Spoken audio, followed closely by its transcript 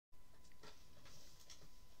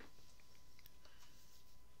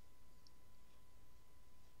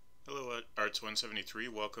arts173.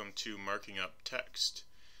 Welcome to Marking Up Text.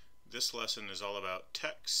 This lesson is all about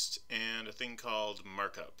text and a thing called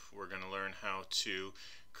markup. We're going to learn how to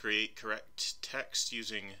create correct text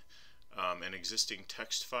using an existing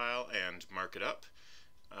text file and mark it up.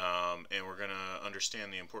 And we're going to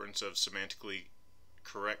understand the importance of semantically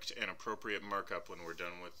correct and appropriate markup when we're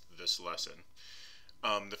done with this lesson.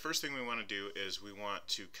 The first thing we want to do is we want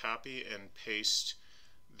to copy and paste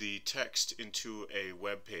the text into a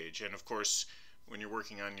web page, and of course when you're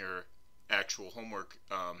working on your actual homework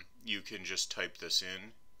you can just type this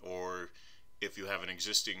in, or if you have an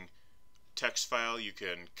existing text file you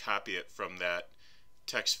can copy it from that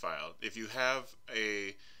text file. If you have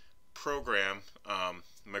a program,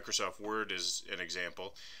 Microsoft Word is an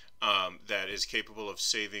example, that is capable of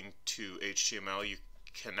saving to HTML, you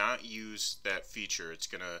cannot use that feature. It's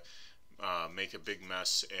gonna make a big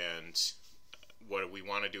mess, and what we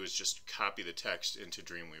want to do is just copy the text into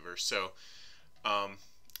Dreamweaver. So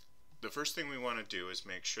the first thing we want to do is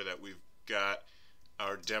make sure that we've got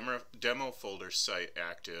our demo folder site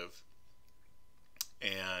active,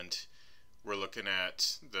 and we're looking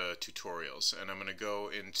at the tutorials, and I'm going to go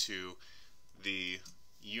into the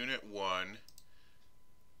Unit01,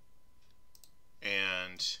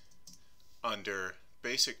 and under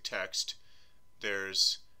basic text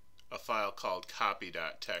there's a file called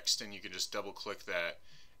copy.txt, and you can just double click that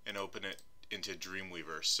and open it into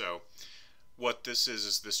Dreamweaver. So what this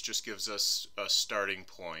is this just gives us a starting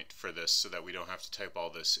point for this so that we don't have to type all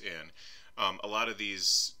this in. A lot of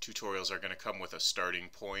these tutorials are going to come with a starting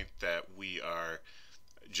point that we are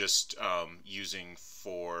just using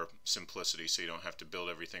for simplicity, so you don't have to build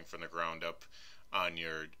everything from the ground up on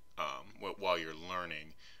your while you're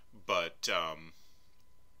learning. But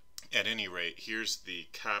at any rate, here's the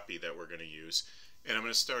copy that we're going to use, and I'm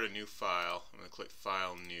going to start a new file. I'm going to click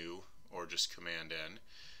File, New, or just Command N,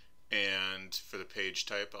 and for the page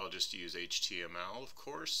type I'll just use HTML, of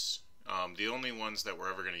course. The only ones that we're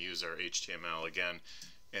ever going to use are HTML again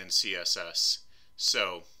and CSS,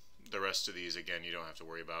 so the rest of these again you don't have to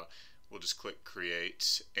worry about. We'll just click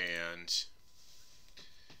Create, and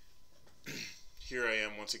here I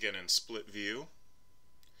am once again in split view.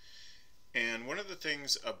 And one of the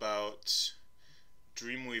things about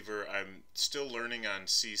Dreamweaver, I'm still learning on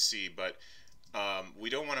CC, but we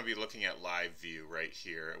don't want to be looking at live view right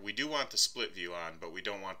here. We do want the split view on, but we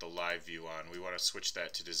don't want the live view on. We want to switch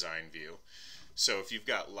that to design view. So if you've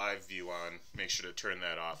got live view on, make sure to turn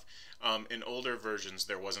that off. In older versions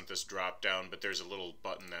there wasn't this drop down, but there's a little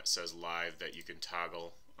button that says live that you can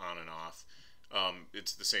toggle on and off.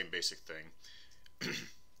 It's the same basic thing.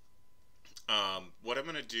 What I'm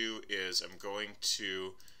going to do is I'm going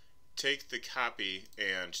to take the copy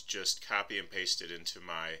and just copy and paste it into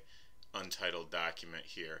my untitled document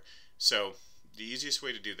here. So the easiest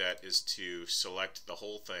way to do that is to select the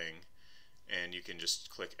whole thing, and you can just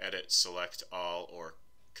click Edit, Select All, or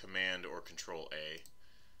Command or Control A,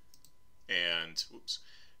 and oops,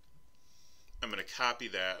 I'm going to copy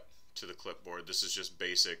that to the clipboard. This is just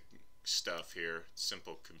basic stuff here,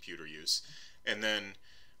 simple computer use, and then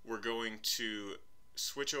we're going to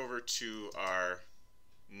switch over to our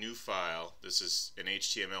new file. This is an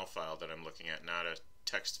HTML file that I'm looking at, not a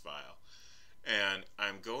text file, and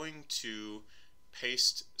I'm going to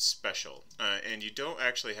paste special, and you don't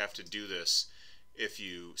actually have to do this if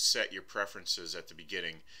you set your preferences at the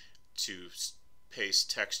beginning to paste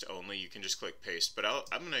text only. You can just click paste, but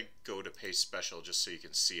I'm going to go to paste special just so you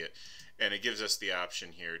can see it, and it gives us the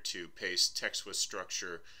option here to paste text with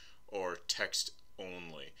structure or text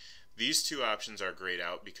only. These two options are grayed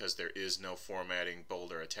out because there is no formatting,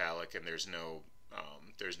 bold or italic, and there's no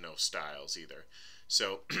styles either.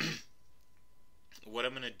 So what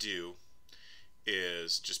I'm going to do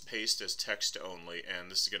is just paste as text only,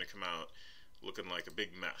 and this is going to come out looking like a big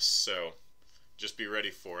mess. So just be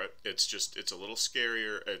ready for it. It's a little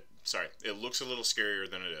scarier. Sorry, it looks a little scarier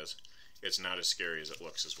than it is. It's not as scary as it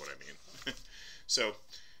looks, is what I mean. So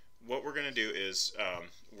what we're going to do is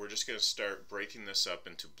we're just going to start breaking this up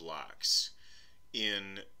into blocks.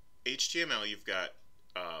 In HTML you've got,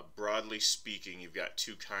 broadly speaking, you've got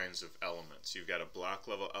two kinds of elements. You've got a block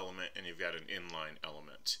level element and you've got an inline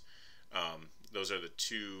element. Those are the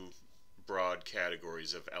two broad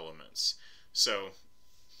categories of elements. So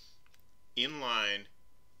inline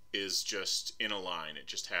is just in a line. It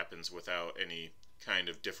just happens without any kind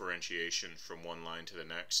of differentiation from one line to the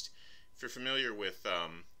next. If you're familiar with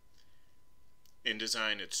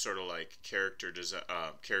InDesign, it's sort of like character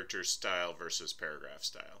style versus paragraph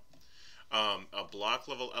style. A block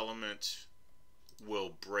level element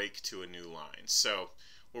will break to a new line. So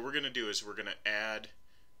what we're going to do is we're going to add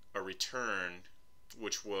a return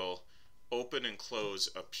which will open and close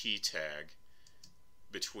a p tag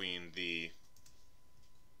between the,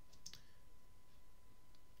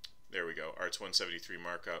 there we go, arts173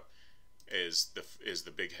 markup is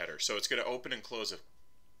the big header. So it's going to open and close a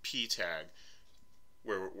p tag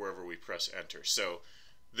wherever we press enter. So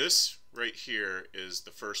this right here is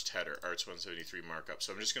the first header, arts173 markup.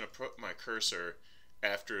 So I'm just going to put my cursor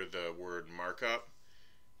after the word markup,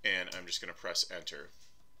 and I'm just going to press enter.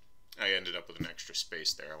 I ended up with an extra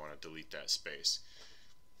space there. I want to delete that space.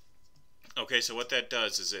 Okay, so what that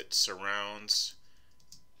does is it surrounds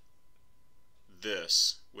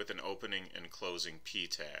this with an opening and closing p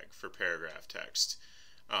tag for paragraph text.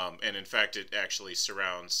 And in fact, it actually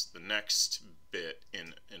surrounds the next bit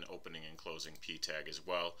in an opening and closing p tag as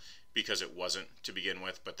well, because it wasn't to begin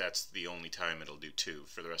with, but that's the only time it'll do two.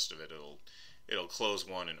 For the rest of it, it'll close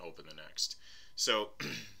one and open the next. So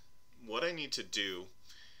what I need to do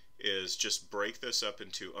is just break this up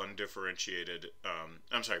into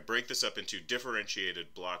break this up into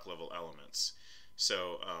differentiated block level elements.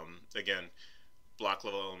 So again, block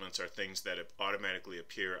level elements are things that automatically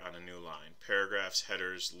appear on a new line. Paragraphs,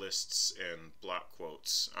 headers, lists, and block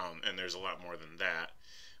quotes. And there's a lot more than that,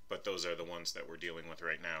 but those are the ones that we're dealing with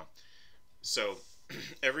right now. So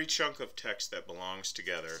every chunk of text that belongs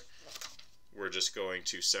together, we're just going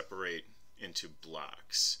to separate into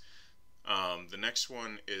blocks. The next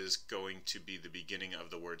one is going to be the beginning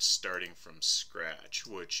of the word starting from scratch,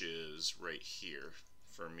 which is right here,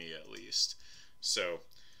 for me at least. So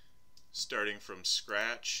starting from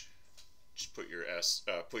scratch, just put your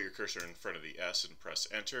cursor in front of the S and press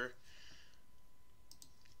enter,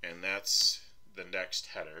 and that's the next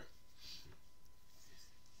header.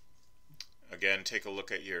 Again, take a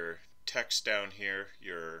look at your text down here,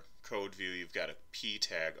 your code view. You've got a p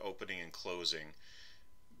tag opening and closing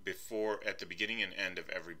at the beginning and end of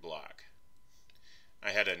every block. I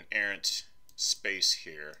had an errant space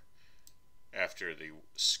here after the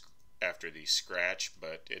scratch,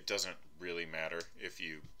 but it doesn't really matter. If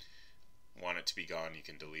you want it to be gone, you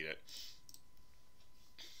can delete it.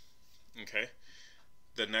 Okay.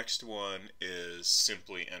 The next one is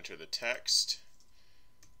simply enter the text.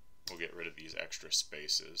 We'll get rid of these extra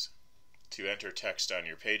spaces. To enter text on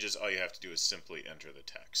your pages, all you have to do is simply enter the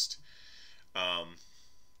text.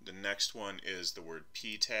 The next one is the word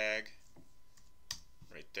p tag,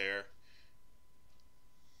 right there.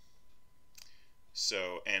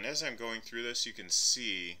 So, and as I'm going through this, you can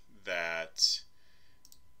see that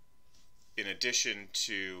in addition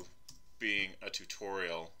to being a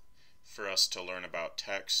tutorial for us to learn about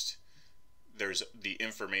text, there's the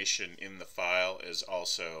information in the file is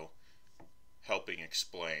also helping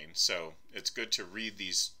explain. So it's good to read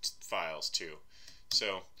these files too.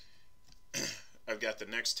 So I've got the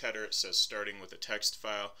next header. It says starting with a text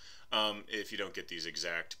file. If you don't get these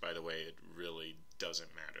exact, by the way, it really doesn't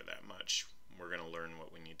matter that much. We're going to learn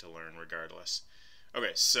what we need to learn regardless.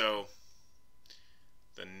 Okay, so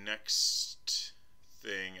the next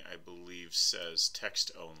thing I believe says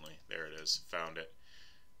text only. There it is, found it.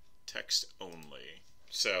 Text only.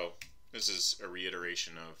 So this is a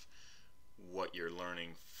reiteration of what you're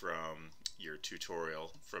learning from your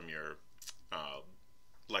tutorial, from your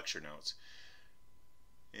lecture notes.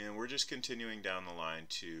 And we're just continuing down the line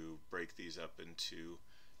to break these up into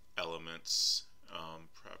elements.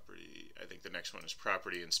 Property, I think the next one is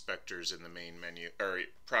property inspectors in the main menu, or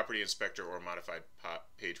property inspector or modified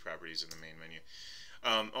page properties in the main menu.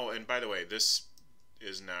 Oh, and by the way, this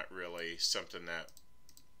is not really something that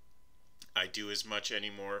I do as much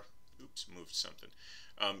anymore. Oops, moved something.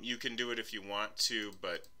 You can do it if you want to,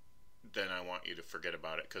 but then I want you to forget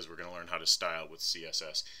about it because we're going to learn how to style with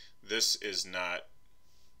CSS. This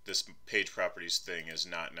page properties thing is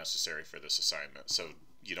not necessary for this assignment, so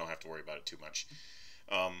you don't have to worry about it too much.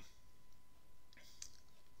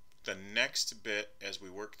 The next bit, as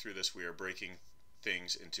we work through this, we are breaking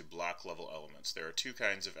things into block level elements. There are two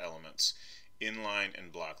kinds of elements, inline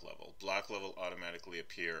and block level. Block level automatically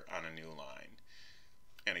appear on a new line.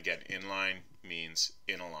 And again, inline means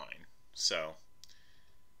in a line. So,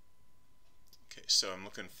 okay, so I'm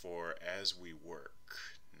looking for as we work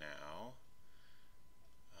now.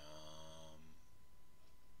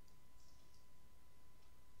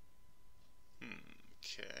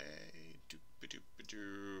 Okay,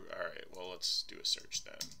 alright, well, let's do a search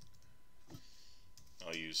then.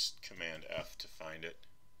 I'll use Command F to find it.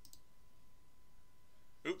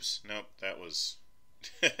 Oops, nope, that was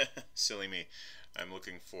silly me. I'm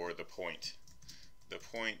looking for the point. The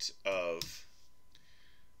point of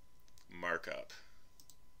markup.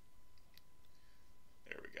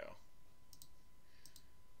 There we go.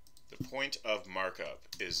 The point of markup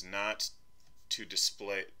is not to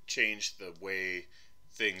change the way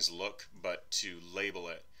things look, but to label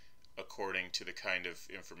it according to the kind of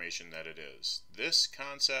information that it is. This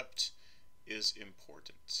concept is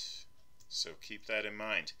important, so keep that in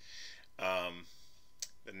mind.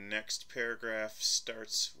 The next paragraph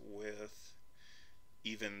starts with,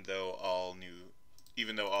 even though all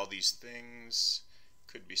these things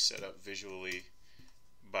could be set up visually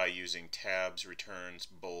by using tabs, returns,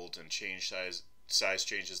 bolds, and change size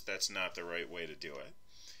changes, that's not the right way to do it,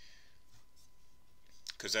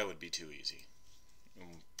 because that would be too easy.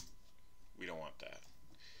 We don't want that.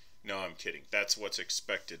 No, I'm kidding. That's what's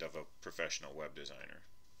expected of a professional web designer.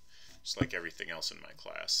 Just like everything else in my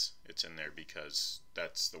class, it's in there because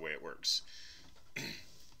that's the way it works.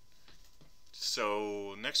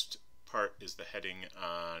 So next part is the heading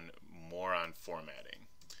on more on formatting.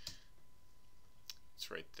 It's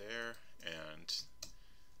right there, and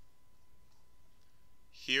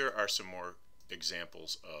here are some more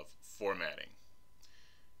examples of formatting.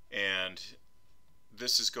 And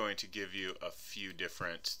this is going to give you a few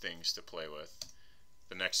different things to play with.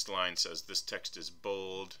 The next line says this text is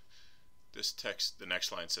bold. The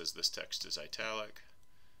next line says this text is italic.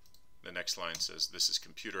 The next line says this is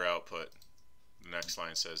computer output. The next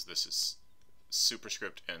line says this is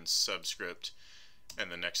superscript and subscript. And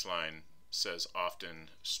the next line says often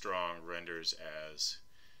strong renders as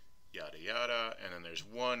yada yada. And then there's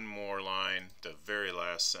one more line. The very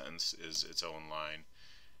last sentence is its own line.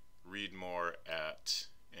 Read more at,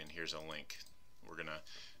 and here's a link. We're going to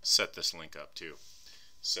set this link up too.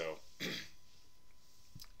 So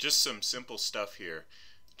just some simple stuff here.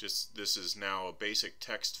 This is now a basic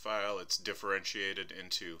text file. It's differentiated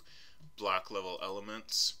into block level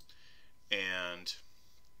elements, and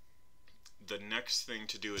the next thing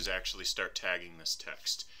to do is actually start tagging this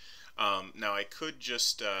text. Now I could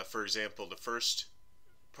just, for example, the first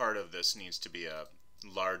part of this needs to be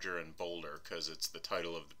larger and bolder because it's the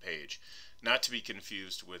title of the page. Not to be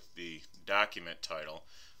confused with the document title,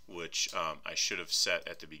 which I should have set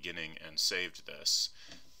at the beginning and saved this.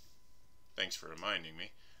 Thanks for reminding me.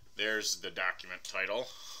 There's the document title.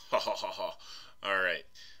 Alright,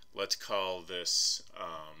 let's call this,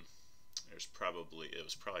 it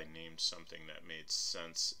was probably named something that made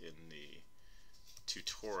sense in the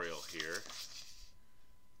tutorial here.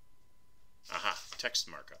 Aha, text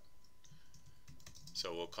markup.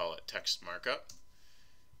 So we'll call it text markup.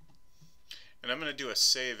 And I'm going to do a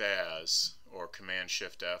save as, or Command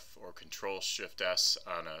Shift F, or Control Shift S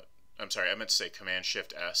on a, I'm sorry, I meant to say Command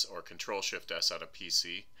Shift S or Control Shift S on a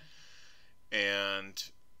PC. And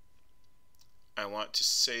I want to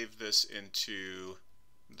save this into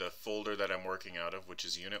the folder that I'm working out of, which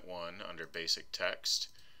is Unit 1 under Basic Text.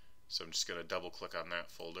 So I'm just going to double click on that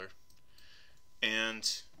folder. And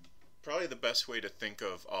probably the best way to think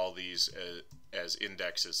of all these as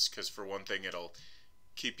indexes, because for one thing it'll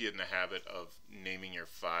keep you in the habit of naming your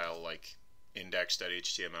file like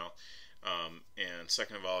index.html, and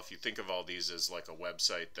second of all, if you think of all these as like a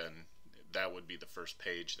website, then that would be the first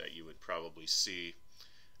page that you would probably see.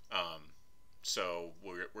 So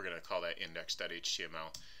we're going to call that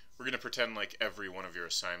index.html. We're going to pretend like every one of your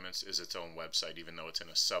assignments is its own website, even though it's in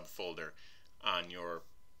a subfolder on your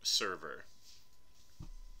server.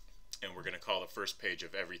 And we're going to call the first page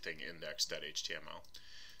of everything index.html.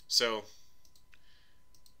 So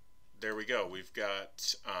there we go. We've got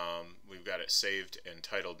it saved and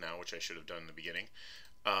titled now, which I should have done in the beginning.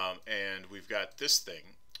 And we've got this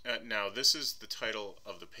thing. Now this is the title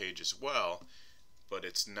of the page as well, but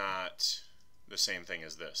it's not the same thing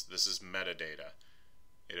as this. This is metadata.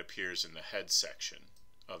 It appears in the head section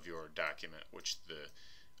of your document, which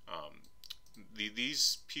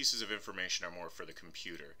these pieces of information are more for the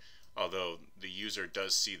computer, although the user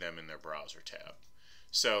does see them in their browser tab.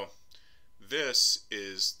 So this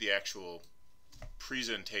is the actual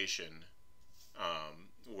presentation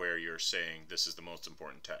where you're saying this is the most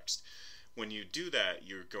important text. When you do that,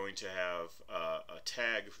 you're going to have a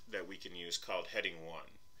tag that we can use called heading 1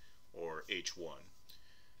 or H1.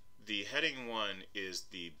 The heading 1 is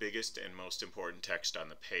the biggest and most important text on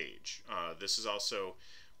the page. This is also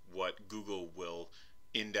what Google will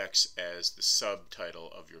index as the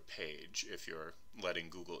subtitle of your page if you're letting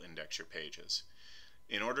Google index your pages.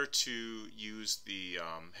 In order to use the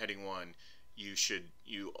heading 1, you should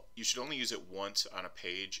only use it once on a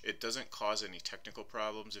page. It doesn't cause any technical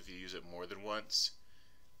problems if you use it more than once,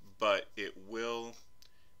 but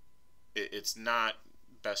it's not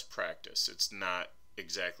best practice. It's not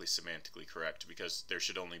exactly semantically correct, because there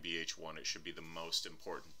should only be H1. It should be the most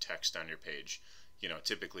important text on your page, you know,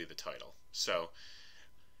 typically the title. So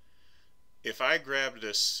if I grab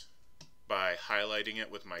this by highlighting it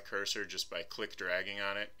with my cursor, just by click dragging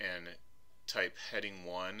on it, and type heading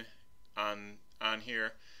 1 on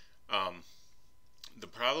here. The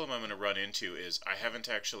problem I'm going to run into is I haven't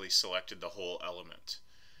actually selected the whole element.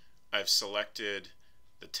 I've selected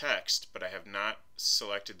the text, but I have not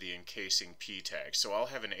selected the encasing p tag. So I'll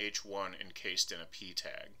have an h1 encased in a p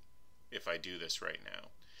tag if I do this right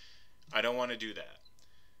now. I don't want to do that.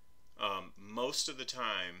 Most of the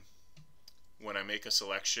time when I make a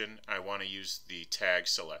selection, I want to use the tag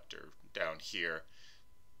selector down here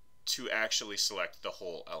to actually select the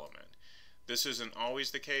whole element. This isn't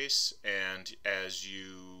always the case, and as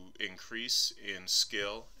you increase in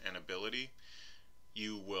skill and ability,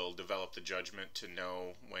 you will develop the judgment to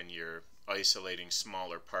know when you're isolating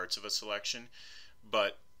smaller parts of a selection.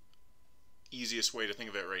 But easiest way to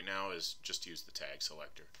think of it right now is just use the tag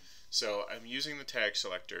selector. So I'm using the tag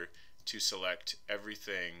selector to select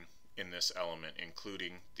everything in this element,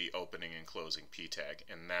 including the opening and closing p tag,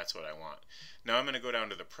 and that's what I want. Now I'm going to go down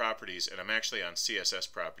to the properties, and I'm actually on CSS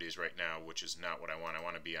properties right now, which is not what I want. I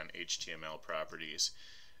want to be on HTML properties,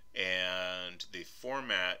 and the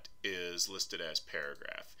format is listed as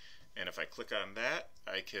paragraph. And if I click on that,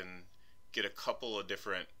 I can get a couple of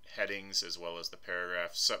different headings as well as the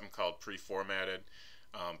paragraph, something called pre-formatted.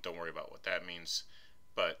 Don't worry about what that means,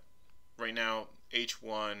 but right now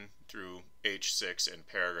H1 through H6 and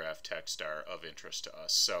paragraph text are of interest to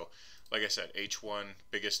us. So like I said, H1,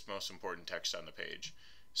 biggest, most important text on the page.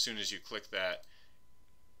 As soon as you click that,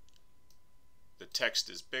 the text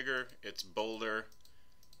is bigger, it's bolder,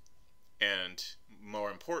 and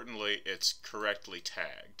more importantly, it's correctly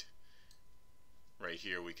tagged. Right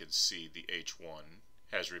here we can see the H1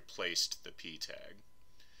 has replaced the P tag.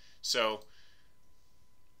 So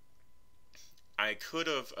I could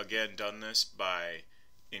have again done this by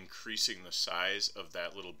increasing the size of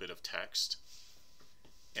that little bit of text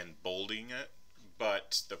and bolding it,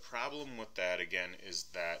 but the problem with that again is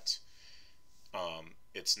that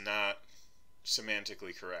it's not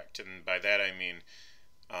semantically correct. And by that I mean,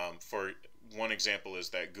 for one example is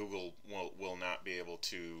that Google will not be able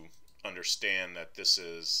to understand that this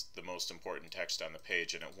is the most important text on the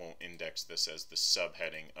page, and it won't index this as the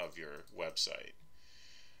subheading of your website.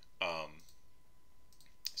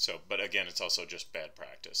 But again, it's also just bad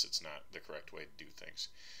practice. It's not the correct way to do things.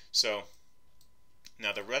 So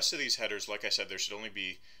now the rest of these headers, like I said, there should only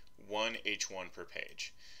be one H1 per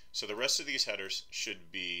page. So the rest of these headers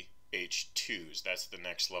should be H2s. That's the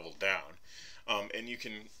next level down. And you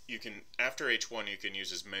can after H1 you can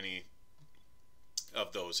use as many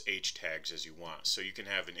of those H tags as you want. So you can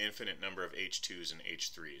have an infinite number of H2s and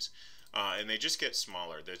H3s. And they just get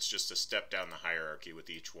smaller. That's just a step down the hierarchy with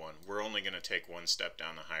each one. We're only going to take one step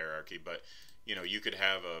down the hierarchy, but you could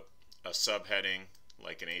have a subheading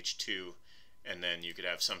like an H2, and then you could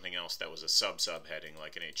have something else that was a subheading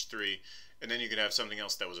like an H3, and then you could have something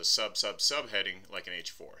else that was a subheading like an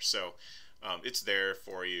H4. So it's there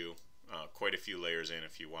for you, quite a few layers in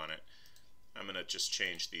if you want it. I'm going to just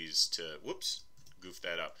change these to, whoops, goof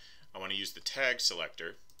that up. I want to use the tag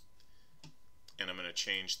selector, and I'm going to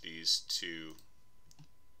change these to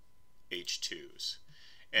H2s.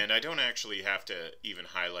 And I don't actually have to even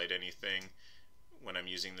highlight anything when I'm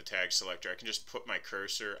using the tag selector. I can just put my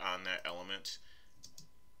cursor on that element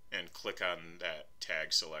and click on that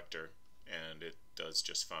tag selector, and it does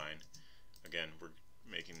just fine. Again, we're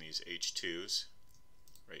making these H2s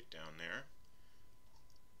right down there.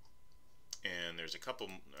 And there's a couple,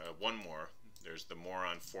 one more. There's the more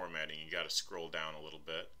on formatting. You got to scroll down a little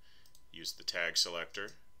bit. Use the tag selector.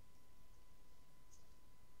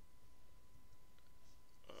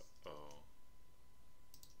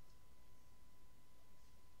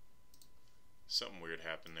 Something weird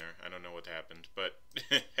happened there. I don't know what happened, but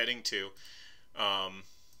heading 2.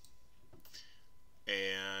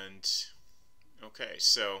 Okay,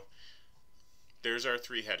 so there's our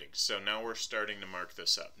 3 headings. So now we're starting to mark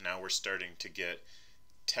this up. Now we're starting to get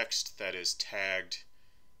text that is tagged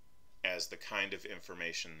as the kind of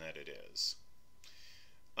information that it is.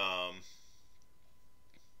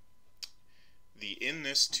 In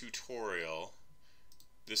this tutorial,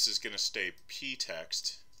 this is going to stay p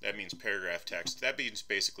text. That means paragraph text. That means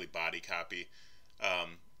basically body copy.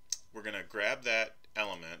 We're going to grab that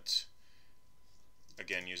element,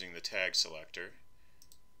 again using the tag selector,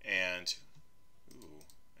 and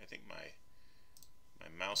I think my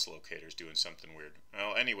mouse locator is doing something weird.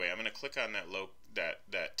 Well, anyway, I'm going to click on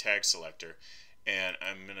that tag selector, and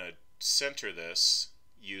I'm going to center this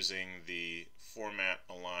using the format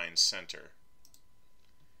align center.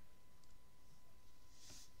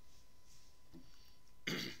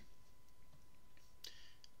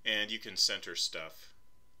 And you can center stuff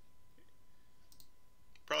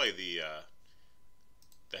probably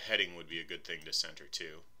the heading would be a good thing to center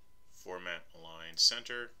too. Format, align,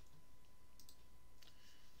 center.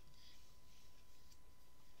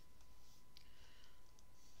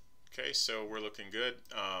 Okay, so we're looking good.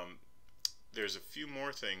 There's a few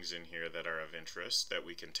more things in here that are of interest that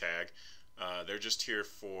we can tag. They're just here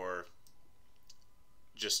for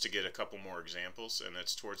just to get a couple more examples, and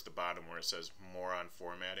that's towards the bottom where it says more on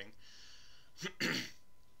formatting.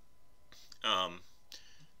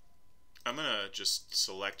 I'm going to just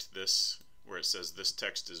select this where it says this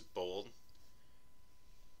text is bold,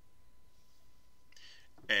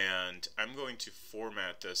 and I'm going to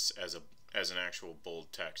format this as an actual bold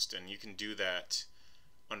text, and you can do that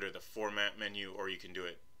under the format menu, or you can do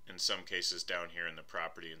it in some cases down here in the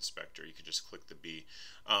property inspector. You can just click the B.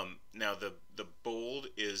 Now the bold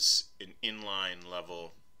is an inline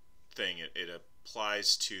level thing. It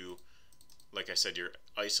applies to, like I said, your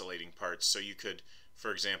isolating parts. So you could,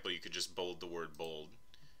 for example, you could just bold the word bold.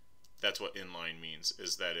 That's what inline means,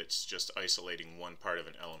 is that it's just isolating one part of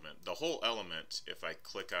an element. The whole element, if I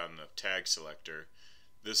click on the tag selector,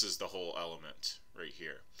 this is the whole element right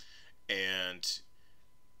here. And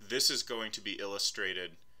this is going to be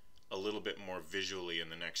illustrated a little bit more visually in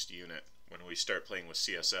the next unit. When we start playing with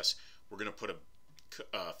CSS, we're going to put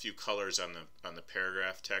a few colors on the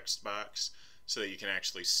paragraph text box so that you can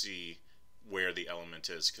actually see where the element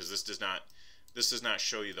is, because this does not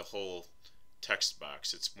show you the whole text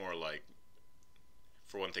box. It's more like,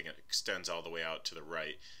 for one thing, it extends all the way out to the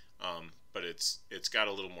right, but it's got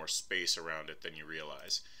a little more space around it than you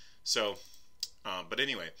realize. So, but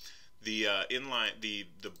anyway, the inline, the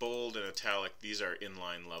bold and italic, these are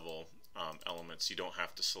inline level elements. You don't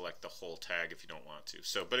have to select the whole tag if you don't want to.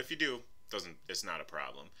 So, but if you do, it's not a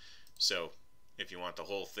problem. So, if you want the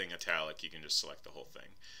whole thing italic, you can just select the whole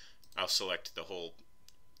thing. I'll select the whole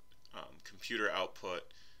computer output.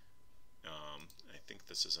 I think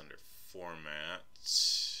this is under format,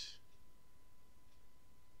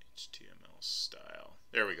 HTML style.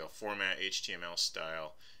 There we go. Format, HTML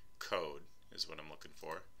style, code is what I'm looking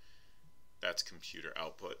for. That's computer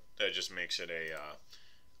output. That just makes it a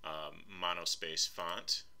monospace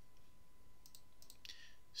font.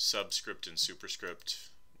 Subscript and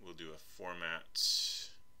superscript, we'll do a format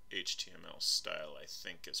HTML style, I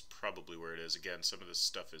think is probably where it is. Again, some of this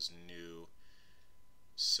stuff is new,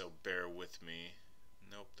 so bear with me.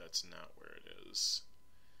 Nope, that's not where it is.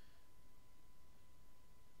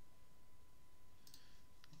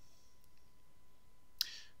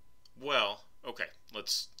 Well, okay,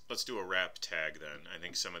 let's do a wrap tag then. I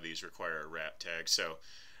think some of these require a wrap tag. So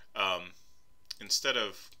instead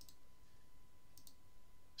of,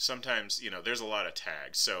 sometimes, you know, there's a lot of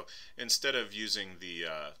tags. So instead of using the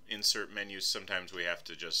insert menus, sometimes we have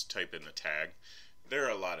to just type in the tag. There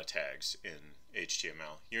are a lot of tags in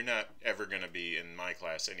HTML. You're not ever going to be, in my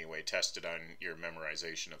class anyway, tested on your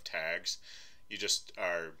memorization of tags. You just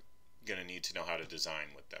are going to need to know how to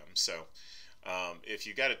design with them. So if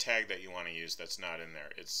you got a tag that you want to use that's not in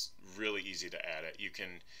there, it's really easy to add it. You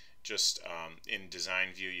can just, in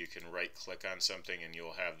design view, you can right click on something and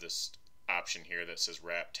you'll have this option here that says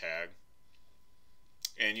wrap tag.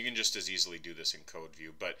 And you can just as easily do this in code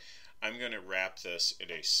view, but I'm going to wrap this in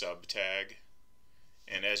a sub tag.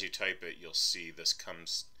 And as you type it, you'll see this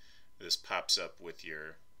pops up with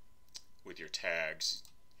your tags.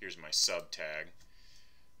 Here's my sub tag.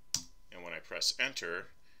 And when I press enter,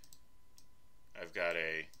 I've got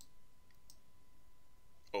a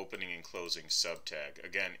opening and closing sub tag,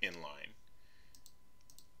 again inline.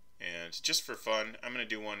 And just for fun, I'm going to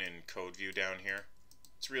do one in code view down here.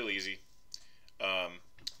 It's real easy.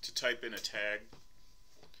 To type in a tag,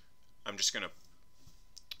 I'm just going to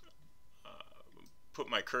put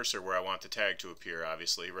my cursor where I want the tag to appear,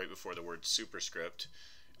 obviously, right before the word superscript.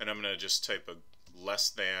 And I'm going to just type a less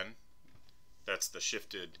than, that's the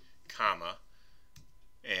shifted comma.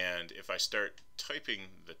 And if I start typing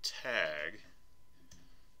the tag,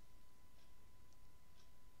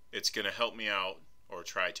 it's going to help me out, or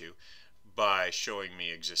try to, by showing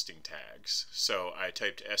me existing tags. So I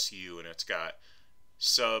typed SU and it's got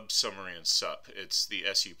sub, summary, and sup. It's the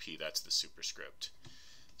SUP, that's the superscript.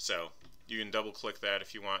 So you can double click that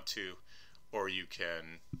if you want to, or you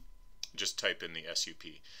can just type in the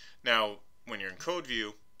SUP. Now, when you're in code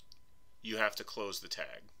view, you have to close the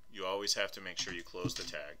tag. You always have to make sure you close the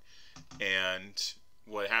tag. And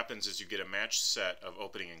what happens is you get a matched set of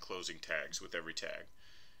opening and closing tags with every tag.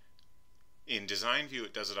 In design view,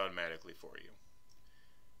 it does it automatically for you.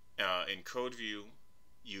 In code view,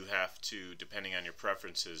 you have to, depending on your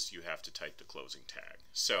preferences, you have to type the closing tag.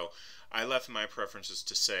 So I left my preferences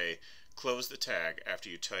to say close the tag after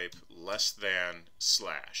you type less than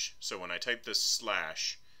slash. So when I type this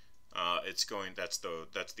slash, it's going, that's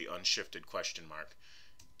the unshifted question mark.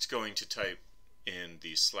 It's going to type in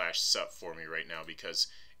the slash sup for me right now because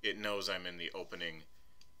it knows I'm in the opening,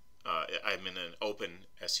 I'm in an open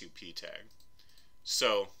SUP tag.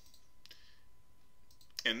 So,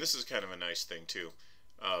 and this is kind of a nice thing too.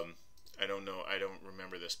 I don't know, I don't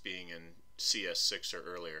remember this being in CS6 or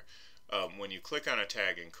earlier. When you click on a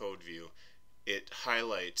tag in code view, it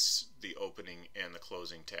highlights the opening and the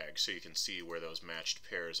closing tag so you can see where those matched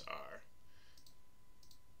pairs are.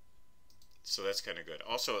 So that's kind of good.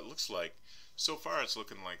 Also, it looks like, so far it's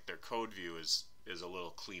looking like their code view is a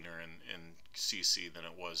little cleaner in CC than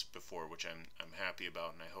it was before, which I'm happy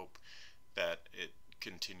about, and I hope that it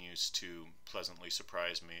continues to pleasantly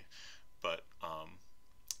surprise me. But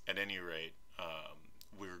at any rate,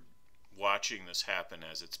 we're watching this happen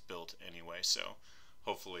as it's built anyway, so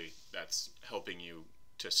hopefully that's helping you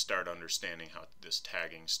to start understanding how this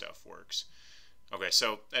tagging stuff works. Okay,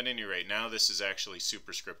 so at any rate, now this is actually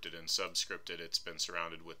superscripted and subscripted. It's been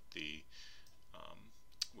surrounded with the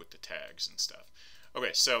tags and stuff.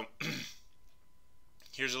 Okay, so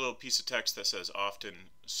here's a little piece of text that says often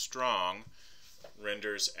strong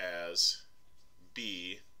renders as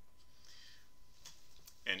B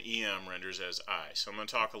and EM renders as I. So I'm going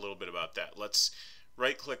to talk a little bit about that. Let's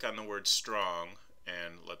right click on the word strong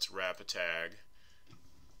and let's wrap a tag,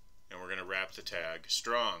 and we're going to wrap the tag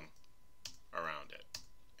strong around it,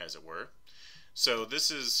 as it were. So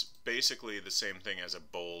this is basically the same thing as a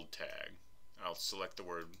bold tag. I'll select the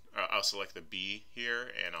word, I'll select the B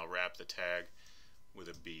here, and I'll wrap the tag with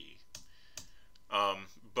a B.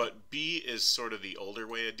 But B is sort of the older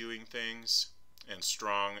way of doing things, and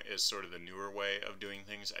strong is sort of the newer way of doing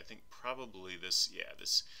things. I think probably this, yeah,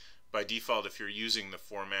 this by default, if you're using the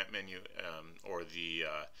format menu or the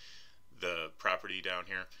property down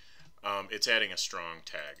here, it's adding a strong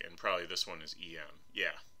tag, and probably this one is EM.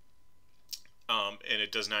 Yeah. And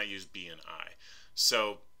it does not use B and I.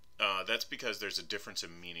 So that's because there's a difference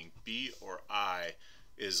in meaning. B or I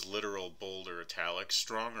is literal, bold, or italic.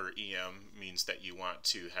 Strong or EM means that you want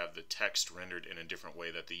to have the text rendered in a different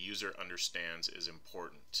way that the user understands is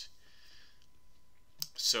important.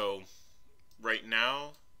 So right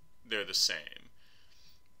now they're the same.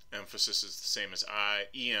 Emphasis is the same as I.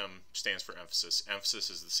 EM stands for emphasis.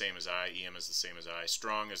 Emphasis is the same as I. EM is the same as I.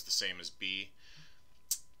 Strong is the same as B.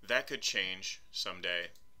 That could change someday.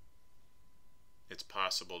 It's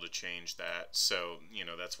possible to change that. So, you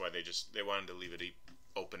know, that's why they wanted to leave it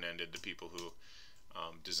open-ended. The people who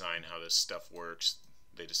design how this stuff works,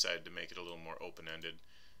 they decided to make it a little more open-ended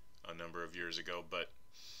a number of years ago, but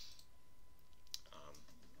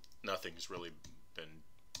nothing's really been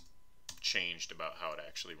changed about how it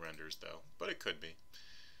actually renders, though, but it could be.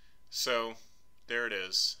 So there it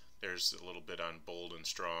is. There's a little bit on bold and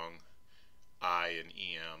strong, I and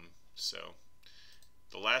EM. So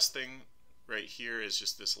the last thing right here is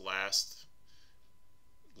just this last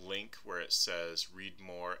link where it says read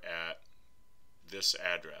more at this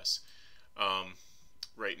address.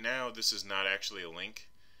 Right now this is not actually a link.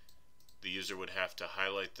 The user would have to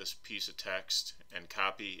highlight this piece of text and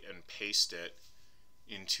copy and paste it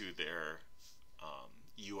into their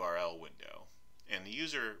URL window, and the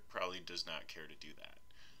user probably does not care to do that.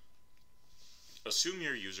 Assume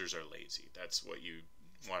your users are lazy. That's what you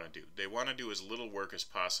want to do. They want to do as little work as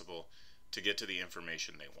possible to get to the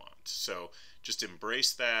information they want. So just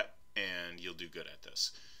embrace that and you'll do good at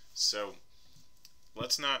this. So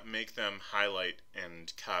let's not make them highlight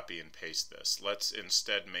and copy and paste this. Let's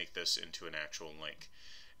instead make this into an actual link.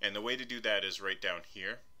 And the way to do that is right down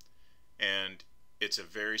here. And it's a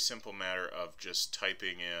very simple matter of just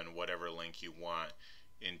typing in whatever link you want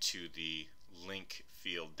into the link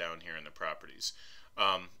field down here in the properties.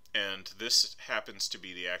 And this happens to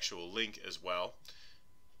be the actual link as well.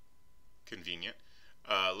 Convenient.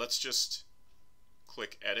 Let's just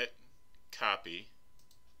click Edit, Copy,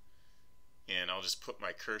 and I'll just put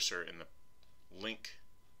my cursor in the link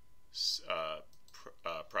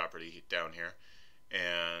property down here,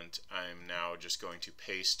 and I'm now just going to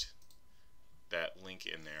paste that link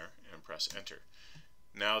in there and press Enter.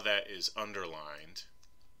 Now that is underlined,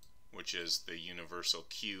 which is the universal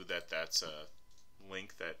cue that that's a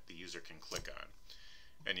link that the user can click on,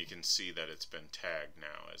 and you can see that it's been tagged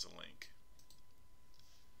now as a link.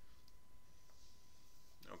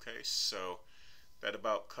 Okay, so that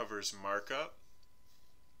about covers markup.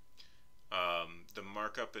 The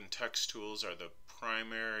markup and text tools are the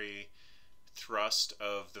primary thrust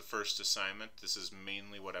of the first assignment. This is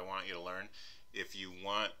mainly what I want you to learn. If you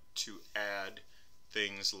want to add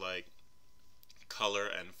things like color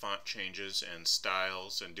and font changes and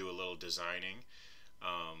styles and do a little designing,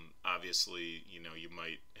 obviously, you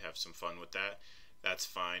might have some fun with that. That's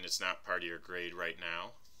fine. It's not part of your grade right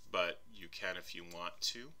now, but you can if you want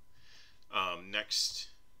to. Next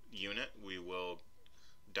unit, we will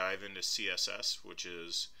dive into CSS, which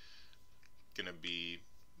is going to be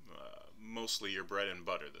mostly your bread and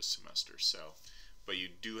butter this semester. But you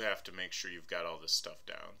do have to make sure you've got all this stuff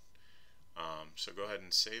down. So go ahead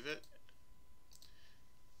and save it.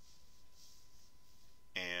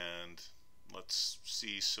 And let's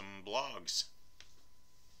see some blogs.